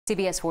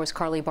CBS 4's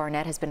Carly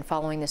Barnett has been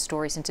following the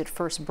story since it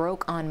first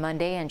broke on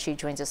Monday, and she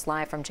joins us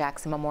live from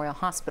Jackson Memorial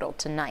Hospital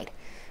tonight.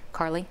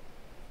 Carly?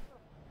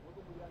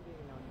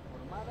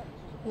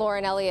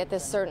 Lauren, Elliott,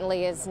 this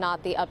certainly is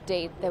not the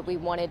update that we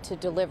wanted to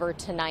deliver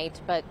tonight,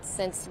 but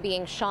since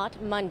being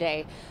shot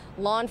Monday,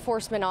 law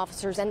enforcement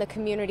officers and the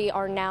community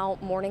are now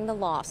mourning the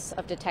loss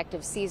of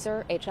Detective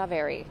Cesar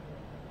Echavarri.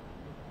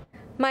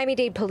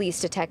 Miami-Dade Police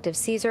Detective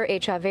Cesar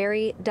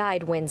Echavarri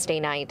died Wednesday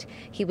night.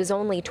 He was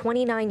only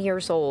 29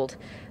 years old.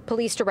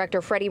 Police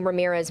Director Freddie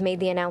Ramirez made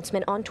the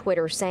announcement on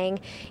Twitter, saying,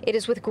 "It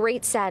is with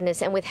great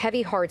sadness and with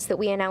heavy hearts that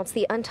we announce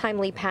the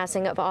untimely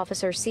passing of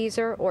Officer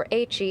Cesar, or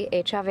Echi,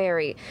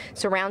 Echavarri.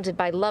 Surrounded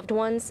by loved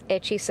ones,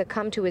 Echi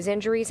succumbed to his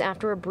injuries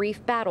after a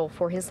brief battle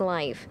for his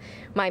life."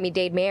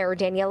 Miami-Dade Mayor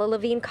Daniela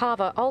Levine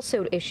Cava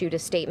also issued a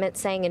statement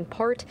saying, in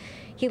part,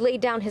 "He laid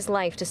down his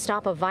life to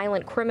stop a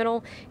violent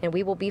criminal, and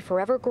we will be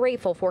forever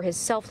grateful for his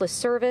selfless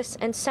service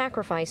and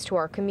sacrifice to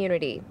our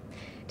community."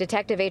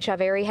 Detective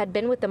Echavarri had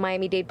been with the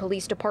Miami-Dade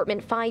Police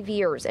Department 5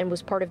 years and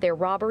was part of their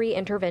robbery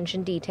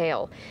intervention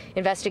detail.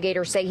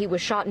 Investigators say he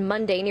was shot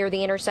Monday near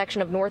the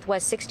intersection of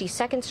Northwest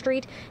 62nd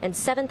Street and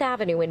 7th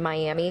Avenue in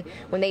Miami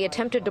when they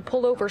attempted to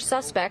pull over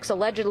suspects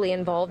allegedly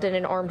involved in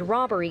an armed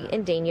robbery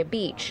in Dania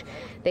Beach.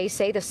 They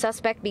say the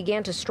suspect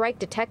began to strike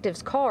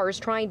detectives' cars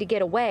trying to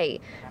get away.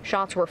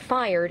 Shots were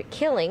fired,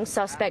 killing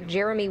suspect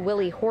Jeremy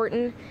Willie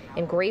Horton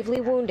and gravely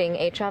wounding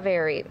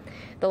Echavarri.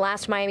 The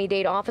last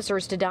Miami-Dade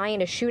officers to die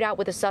in a shootout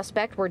with a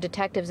suspect were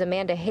detectives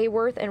Amanda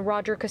Hayworth and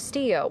Roger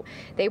Castillo.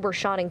 They were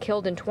shot and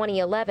killed in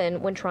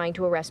 2011 when trying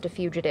to arrest a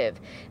fugitive.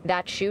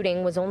 That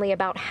shooting was only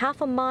about half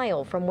a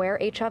mile from where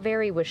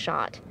Echavarri was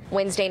shot.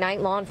 Wednesday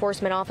night, law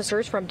enforcement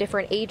officers from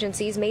different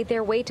agencies made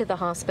their way to the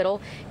hospital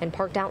and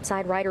parked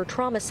outside Ryder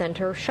Trauma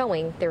Center,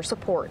 showing their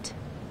support.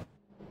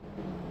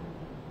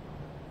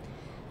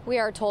 We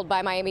are told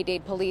by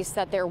Miami-Dade Police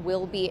that there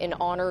will be an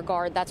honor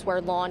guard. That's where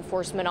law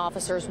enforcement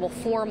officers will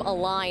form a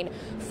line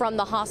from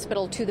the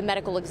hospital to the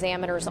medical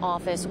examiner's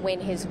office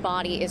when his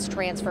body is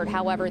transferred.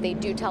 However, they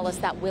do tell us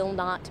that will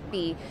not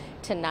be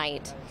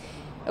tonight.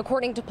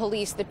 According to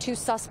police, the two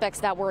suspects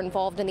that were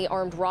involved in the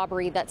armed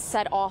robbery that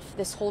set off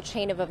this whole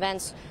chain of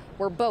events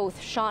were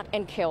both shot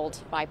and killed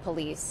by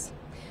police.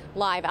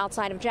 Live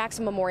outside of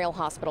Jackson Memorial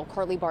Hospital,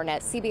 Carly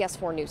Barnett, CBS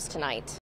 4 News Tonight.